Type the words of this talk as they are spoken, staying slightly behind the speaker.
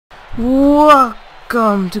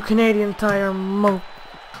Welcome to Canadian Tire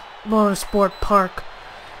Motorsport Park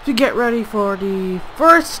to get ready for the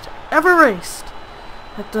first ever race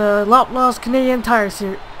at the Loblaws Canadian Tire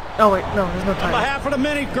Series. Oh wait, no, there's no tire. On behalf of the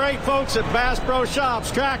many great folks at Bass Pro Shops,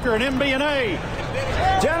 Tracker, and MB&A,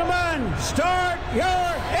 gentlemen, start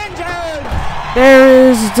your engine!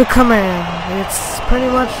 There is the command. It's pretty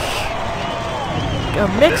much a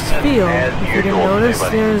mixed field, if you didn't notice.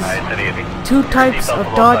 There's two types of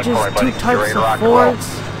Dodges, two types of Fords.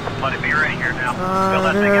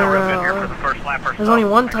 There's only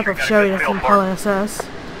one type of Chevy that's in call SS.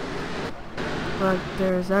 But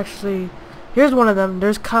there's actually, here's one of them.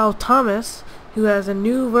 There's Kyle Thomas, who has a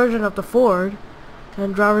new version of the Ford,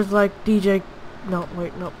 and drivers like DJ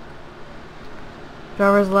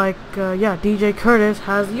Curtis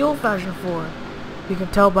has the old-fashioned Ford. You can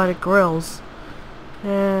tell by the grills.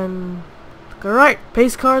 And alright,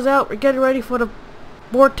 pace car's out. We're getting ready for the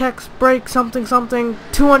Vortex break something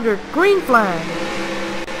 200 green flag.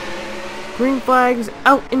 Green flag's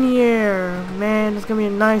out in the air. Man, it's gonna be a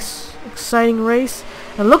nice, exciting race.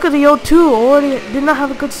 And look at the O2, already did not have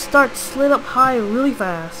a good start, slid up high really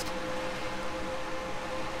fast.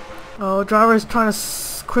 Oh, driver's trying to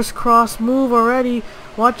crisscross move already.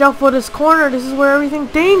 Watch out for this corner. This is where everything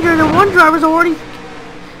danger. And one driver's already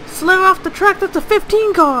slid off the track. That's a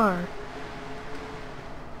 15 car.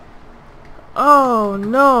 Oh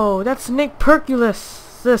no, that's Nick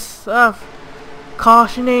Perculus. This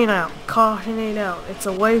caution ain't out. Caution ain't out. It's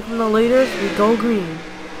away from the leaders. We go green.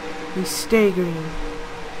 We stay green.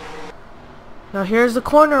 Now here's the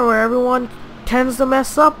corner where everyone tends to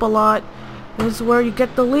mess up a lot. This is where you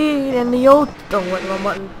get the lead, and the The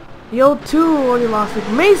O2 already lost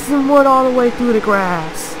it. Mason Wood all the way through the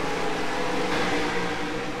grass.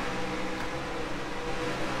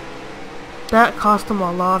 That cost him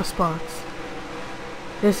a lot of spots.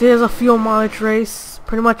 This is a fuel mileage race.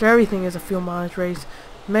 Pretty much everything is a fuel mileage race.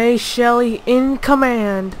 May Shelley in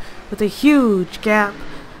command with a huge gap.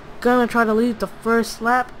 Gonna try to lead the first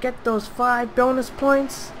lap. Get those 5 bonus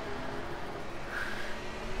points.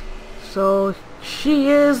 So she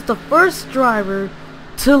is the first driver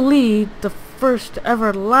to lead the first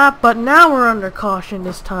ever lap. But now we're under caution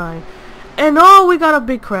this time. And oh, we got a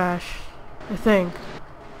big crash, I think.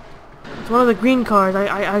 It's one of the green cars.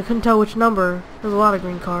 I couldn't tell which number. There's a lot of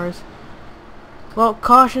green cars. Well,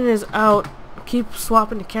 caution is out. Keep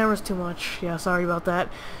swapping the cameras too much. Yeah, sorry about that.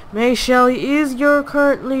 May Shelley is your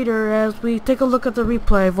current leader as we take a look at the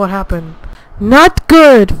replay of what happened. Not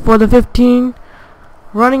good for the 15.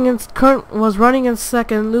 Was running in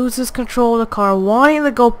second, loses control of the car, wanting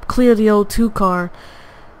to go clear the O2 car.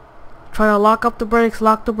 Try to lock the brakes,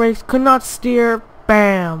 could not steer.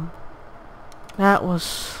 Bam. That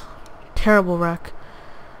was terrible wreck.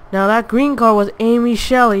 Now that green car was Amy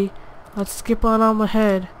Shelley. Let's skip on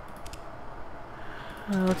ahead.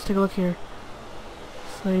 Let's take a look here.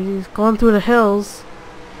 So he's going through the hills,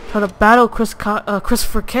 trying to battle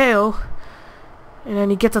Christopher Kale, and then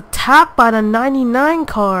he gets a tap by the 99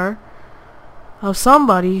 car of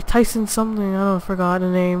somebody, Tyson something, I forgot the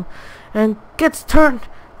name, and gets turned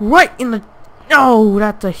right in the. Oh,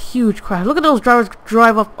 that's a huge crash. Look at those drivers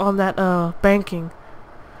drive up on that banking.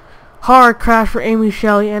 Hard crash for Amy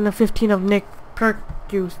Shelley and the 15 of Nick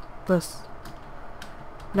Perculus.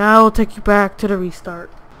 Now we'll take you back to the restart.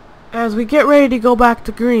 As we get ready to go back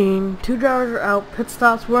to green, 2 drivers are out, pit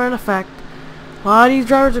stops were in effect. A lot of these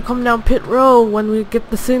drivers are coming down pit road when we get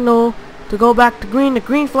the signal to go back to green. The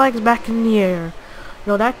green flag is back in the air.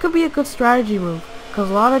 You know, that could be a good strategy move, because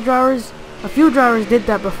a few drivers did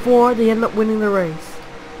that before they end up winning the race.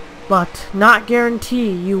 But not guarantee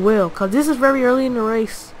you will, because this is very early in the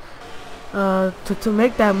race. To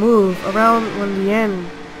make that move around when the end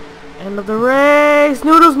of the race.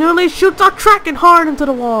 Noodles nearly shoots out tracking hard into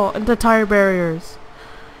the wall, into tire barriers.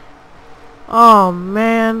 Oh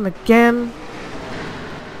man, again.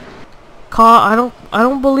 I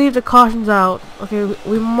don't believe the caution's out. Okay,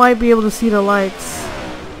 we might be able to see the lights.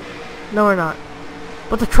 No, we're not.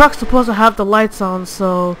 But the truck's supposed to have the lights on,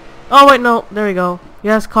 so. Oh wait, no, there we go.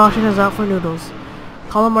 Yes, caution is out for Noodles.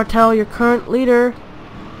 Colin Martell, your current leader.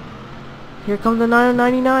 Here comes the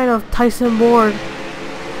 999 of Tyson Board.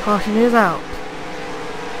 Caution is out.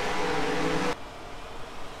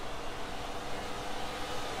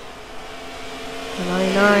 The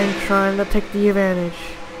 99 trying to take the advantage.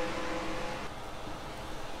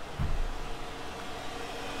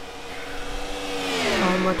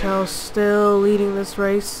 Colin Martell still leading this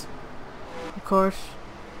race, of course.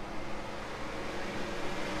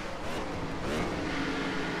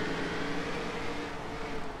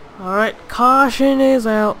 Alright, caution is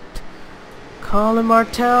out. Colin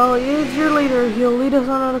Martell is your leader. He'll lead us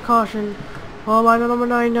on a caution. Followed by the number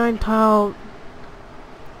 99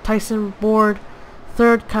 Tyson Board.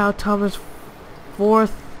 Third, Kyle Thomas.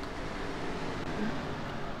 Fourth.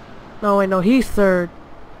 No, wait, no, he's third.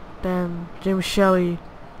 Then Jim Shelley.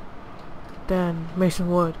 Then Mason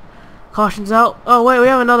Wood. Caution's out. Oh, wait, we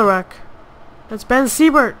have another wreck. That's Ben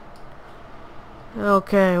Siebert.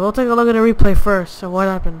 Okay, we'll take a look at the replay first. So what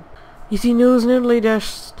happened? You see News in Italy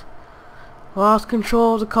just lost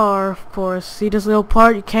control of the car, of course. See this little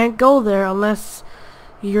part? You can't go there unless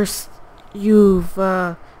you've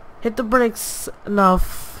hit the brakes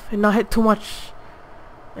enough and not hit too much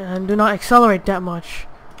and do not accelerate that much.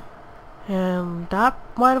 And that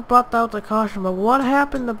might have brought out the caution, but what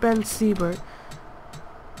happened to Ben Siebert?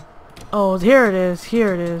 Oh, here it is.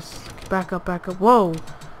 Here it is. Back up, back up. Whoa.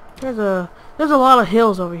 There's a lot of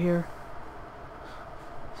hills over here.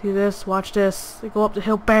 See this? Watch this. They go up the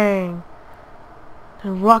hill, bang.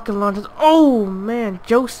 And rocket launches. Oh man,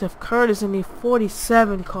 Joseph Curtis in the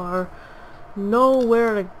 47 car.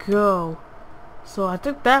 Nowhere to go. So I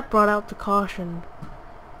think that brought out the caution.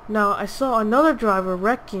 Now I saw another driver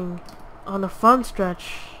wrecking on the front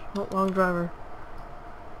stretch. Oh, wrong driver.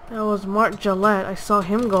 That was Mark Gillette. I saw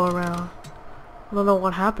him go around. I don't know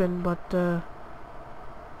what happened, but so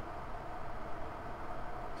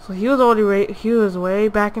he was way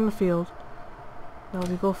back in the field. Now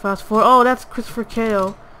we go fast forward. Oh, that's Christopher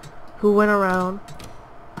Kale, who went around.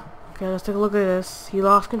 Okay, let's take a look at this. He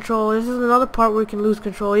lost control. This is another part where he can lose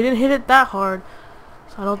control. He didn't hit it that hard,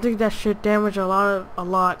 so I don't think that shit damaged a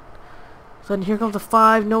lot. So then here comes the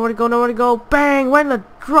 5. Nowhere to go. Nowhere to go. Bang! Right in the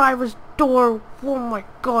driver's door. Oh my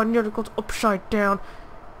god! Nearly goes upside down,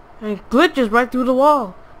 and it glitches right through the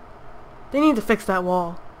wall. They need to fix that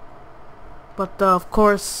wall. But of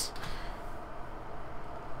course,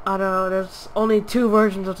 I don't know, there's only 2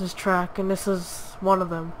 versions of this track, and this is one of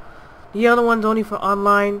them. The other one's only for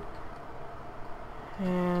online.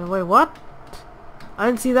 And wait, what? I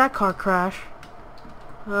didn't see that car crash.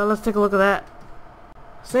 Let's take a look at that.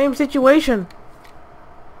 Same situation.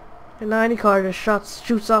 A 90 car just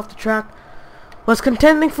shoots off the track. Was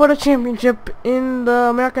contending for the championship in the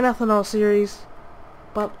American Ethanol Series,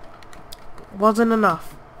 but wasn't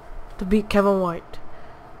enough to beat Kevin White.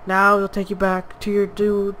 Now we'll take you back to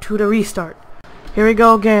the restart. Here we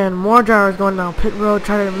go again. More drivers going down pit road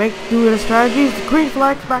trying to make do with the strategies. The green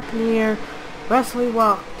flag's back in the air. Wesley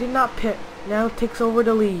Walk did not pit. Now takes over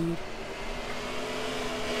the lead.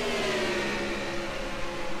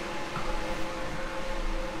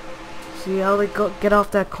 See how they get off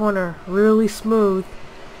that corner. Really smooth.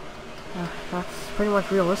 That's pretty much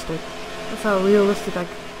realistic. That's how realistic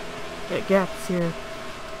it gets here.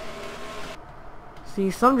 See,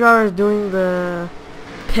 some drivers doing the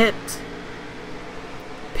pit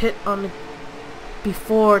on the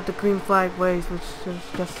before the green flag waves, which is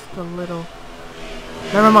just a little.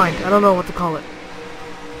 Never mind. I don't know what to call it.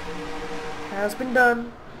 Has been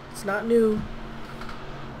done. It's not new.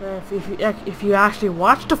 If you actually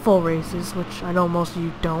watch the full races, which I know most of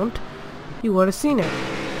you don't, you would have seen it.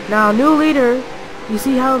 Now, new leader. You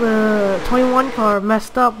see how the 21 car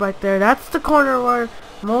messed up right there? That's the corner where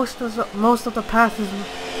most of the passes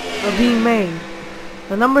are being made.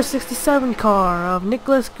 The number 67 car of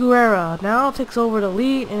Nicholas Guerra now takes over the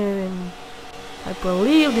lead in, I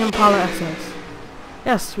believe, the Impala SS.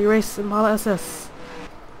 Yes, we race Impala SS.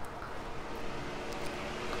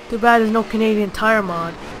 Too bad there's no Canadian Tire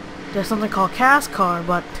mod. There's something called CASCAR,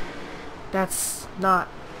 but that's not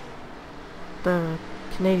the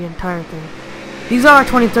Canadian Tire thing. These are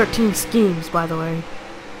 2013 schemes, by the way.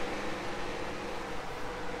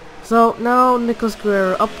 So now Nicholas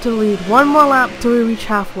Guerra up to the lead. One more lap till we reach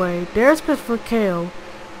halfway. There's Christopher Kale,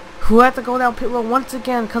 who had to go down pit road once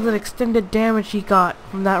again because of the extended damage he got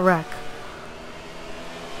from that wreck.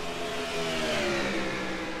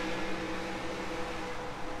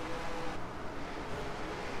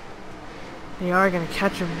 They are gonna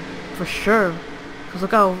catch him for sure, because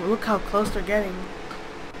look how close they're getting.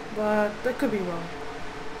 But that could be wrong,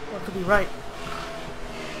 or it could be right.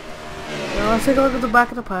 Now let's take a look at the back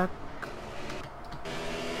of the pack.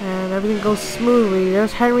 And everything goes smoothly.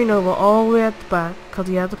 There's Henry Nova all the way at the back, because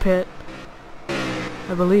he had the pit,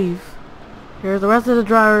 I believe. Here's the rest of the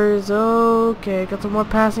drivers. Okay, got some more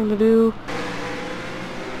passing to do.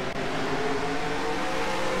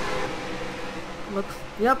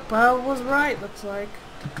 Yep, I was right, looks like.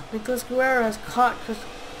 Nicholas Guerra has caught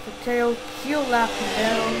Christopher Kale, heel lapped him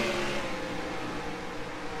down.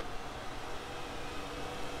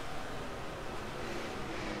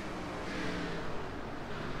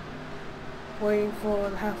 waiting for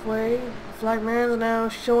the halfway. The flagman is now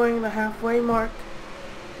showing the halfway mark.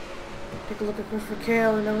 Take a look at Christopher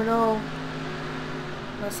Cale, you never know.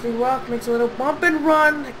 Leslie Rock makes a little bump and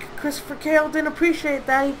run. Christopher Cale didn't appreciate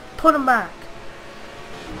that. He put him back.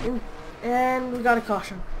 And we got a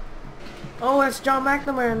caution. Oh, that's John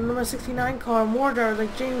McNamara in the number 69 car. More drivers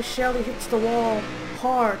like James Shelley hits the wall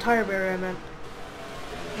hard. Tire barrier, I meant.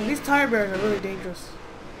 And these tire barriers are really dangerous.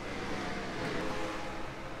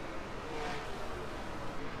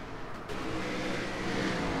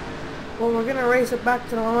 Well, we're gonna race it back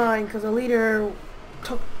to the line because the leader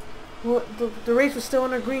took. Well, the race was still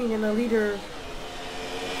on the green and the leader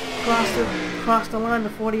crossed the line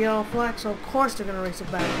before the yellow flag, so of course they're gonna race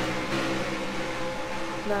it back.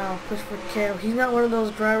 Now, Christopher Cale, he's not one of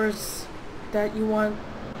those drivers that you want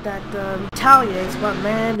that retaliates, but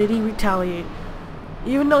man, did he retaliate.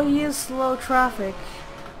 Even though he is slow traffic,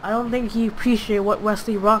 I don't think he appreciated what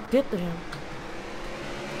Wesley Rock did to him.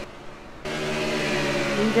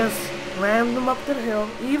 He just rammed him up to the hill,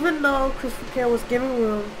 even though Christopher Cale was giving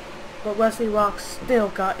room, but Wesley Rock still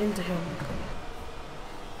got into him.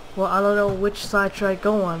 Well, I don't know which side should I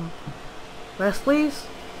go on. Wesley's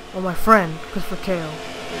or my friend, Christopher Cale?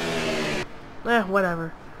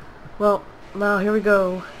 Whatever. Well, now here we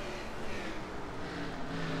go.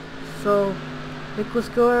 So, Nicholas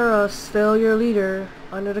Guerra still your leader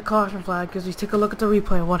under the caution flag because you take a look at the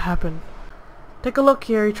replay of what happened. Take a look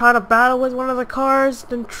here. He tried to battle with one of the cars,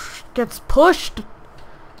 then gets pushed,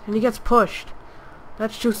 and he gets pushed.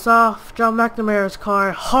 That shoots off John McNamara's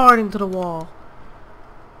car hard into the wall.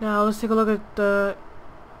 Now let's take a look at the...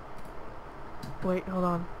 Wait, hold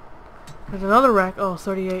on. There's another wreck. Oh,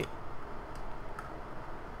 38.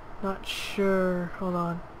 Not sure. Hold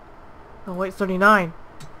on. Oh wait, 39.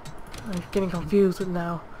 I'm getting confused with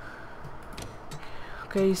now.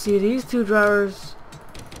 Okay, you see these two drivers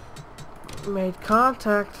made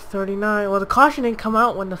contact. 39. Well, the caution didn't come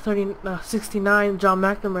out when the 69 John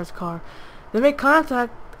McNamara's car. They make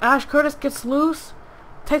contact. Ash Curtis gets loose,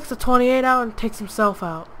 takes the 28 out, and takes himself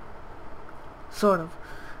out. Sort of.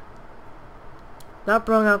 That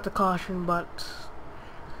brought out the caution, but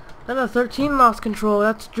then the 13 lost control.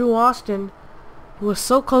 That's Drew Austin, who was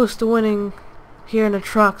so close to winning here in the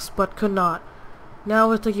trucks, but could not. Now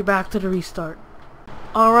we'll take you back to the restart.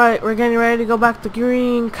 Alright, we're getting ready to go back to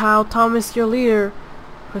green. Kyle Thomas, your leader.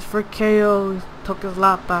 Christopher Cale took his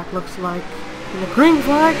lap back, looks like. And the green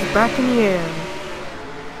flag is back in the air.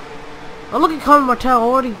 Now look at Colin Martell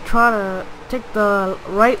already trying to take the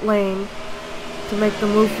right lane to make the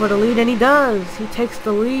move for the lead, and he does. He takes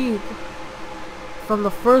the lead from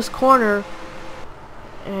the first corner,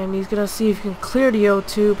 and he's gonna see if he can clear the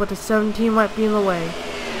O2, but the 17 might be in the way.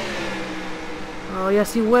 Oh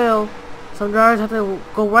yes, he will. Some drivers have to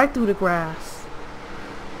go right through the grass.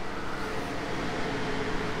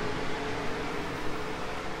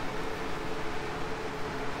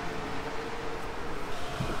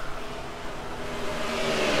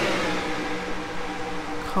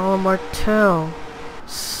 Colin Martell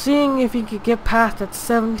seeing if he could get past that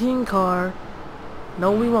 17 car.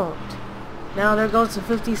 No, we won't. Now there goes the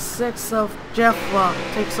 56 of Jeff Rock.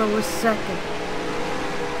 Takes over second.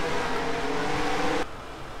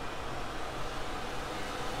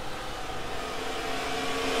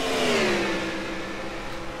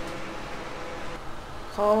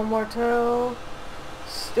 Colin Martell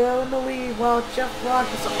still in the lead while Jeff Rock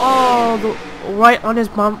is all the right on his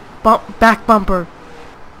back bumper.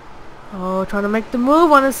 Oh, trying to make the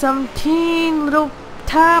move on his 17. Little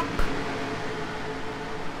tap.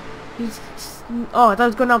 Oh, I thought he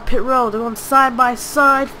was going down pit road. They're going side by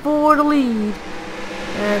side for the lead.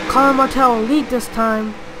 And Colin Martell will lead this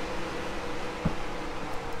time.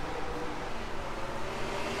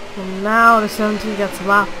 And now the 17 gets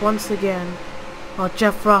lapped once again. While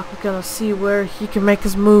Jeff Rock is going to see where he can make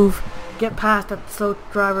his move. Get past that slow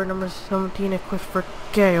driver number 17 at Christopher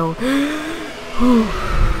Cale.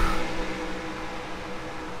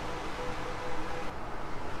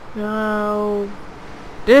 Now,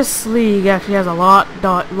 this league actually has a lot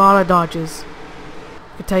of dodges.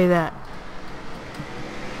 I can tell you that.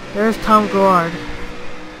 There's Tom Garrard,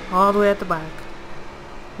 all the way at the back.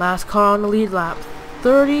 Last car on the lead lap,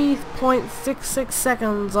 30.66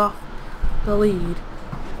 seconds off the lead.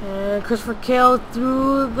 And Christopher Cale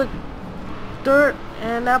through the dirt,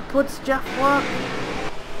 and that puts Jeff Rock.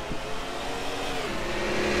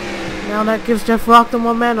 Now that gives Jeff Rock the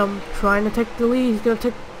momentum, trying to take the lead. He's going to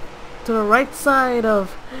take to the right side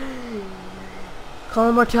of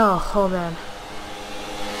Colin Martell. Oh man.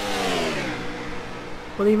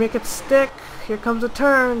 Will he make it stick? Here comes a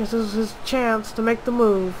turn. This is his chance to make the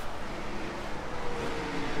move.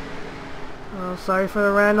 Sorry for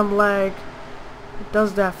the random lag. It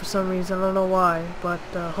does that for some reason. I don't know why. But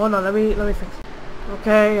hold on. Let me fix it.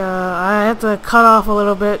 Okay. I had to cut off a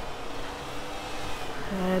little bit,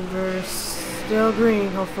 and we're still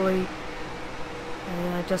green. Hopefully.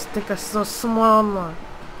 And I just think I saw someone more.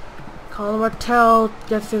 Colin Martell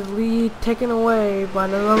gets his lead taken away by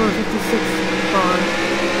the number 56 car.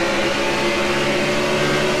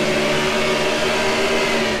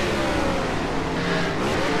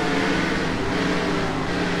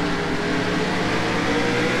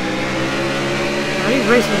 He's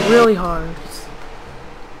racing really hard.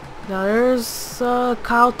 Now there's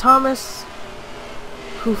Kyle Thomas,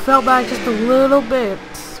 who fell back just a little bit,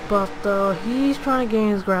 but he's trying to gain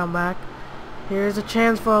his ground back. Here's a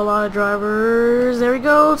chance for a lot of drivers. There he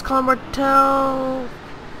goes, Colin Martell.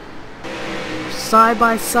 Side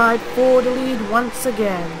by side for the lead once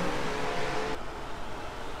again.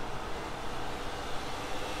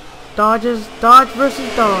 Dodge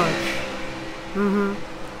versus Dodge.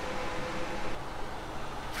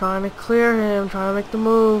 Trying to clear him, trying to make the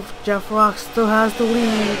move. Jeff Rock still has the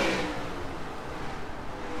lead.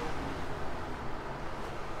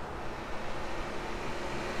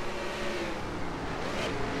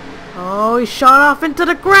 Oh, he shot off into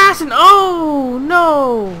the grass and oh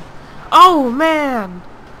no! Oh man!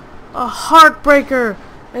 A heartbreaker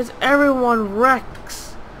as everyone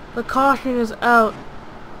wrecks. The caution is out.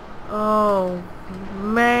 Oh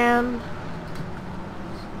man.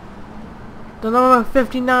 The number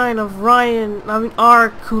 59 of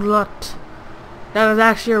R. Culut. That is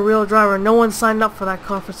actually a real driver. No one signed up for that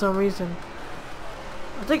car for some reason.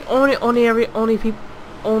 I think only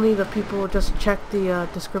the people just check the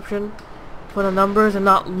description for the numbers and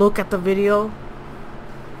not look at the video.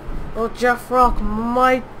 Well, Jeff Rock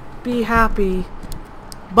might be happy,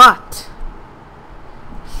 but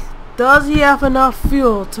does he have enough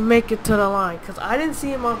fuel to make it to the line? Because I didn't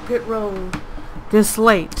see him on pit road this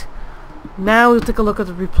late. Now we'll take a look at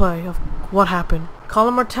the replay of what happened.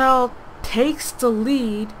 Colin Martell takes the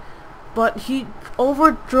lead, but he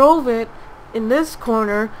overdrove it in this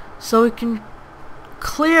corner so he can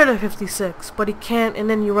clear the 56, but he can't, and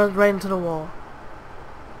then he runs right into the wall.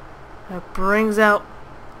 That brings out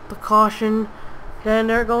the caution. Then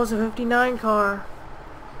there goes the 59 car.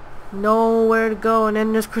 Nowhere to go, and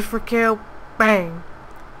then there's Christopher Cale. Bang!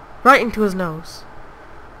 Right into his nose.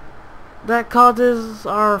 That causes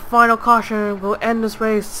our final caution. We'll end this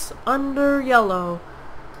race under yellow.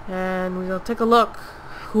 And we'll take a look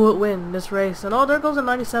who would win this race. And oh, there goes a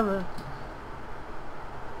 97.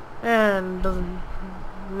 And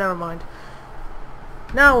never mind.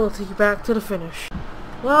 Now we'll take you back to the finish.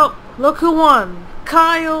 Well, look who won.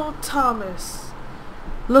 Kyle Thomas.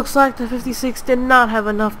 Looks like the 56 did not have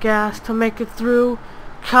enough gas to make it through.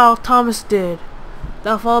 Kyle Thomas did.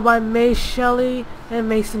 That followed by May Shelley and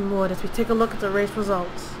Mason Wood as we take a look at the race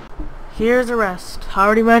results. Here's the rest. I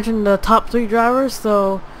already mentioned the top 3 drivers,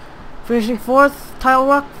 so finishing 4th, Tyler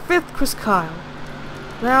Rock, 5th, Chris Kyle.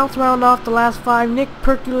 Now to round off the last 5, Nick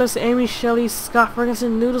Perkulis, Amy Shelley, Scott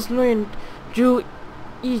Ferguson, Noodles Louis, and Drew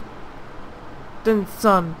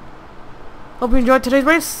Eatonson. Hope you enjoyed today's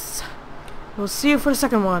race. We'll see you for the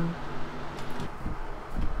second one.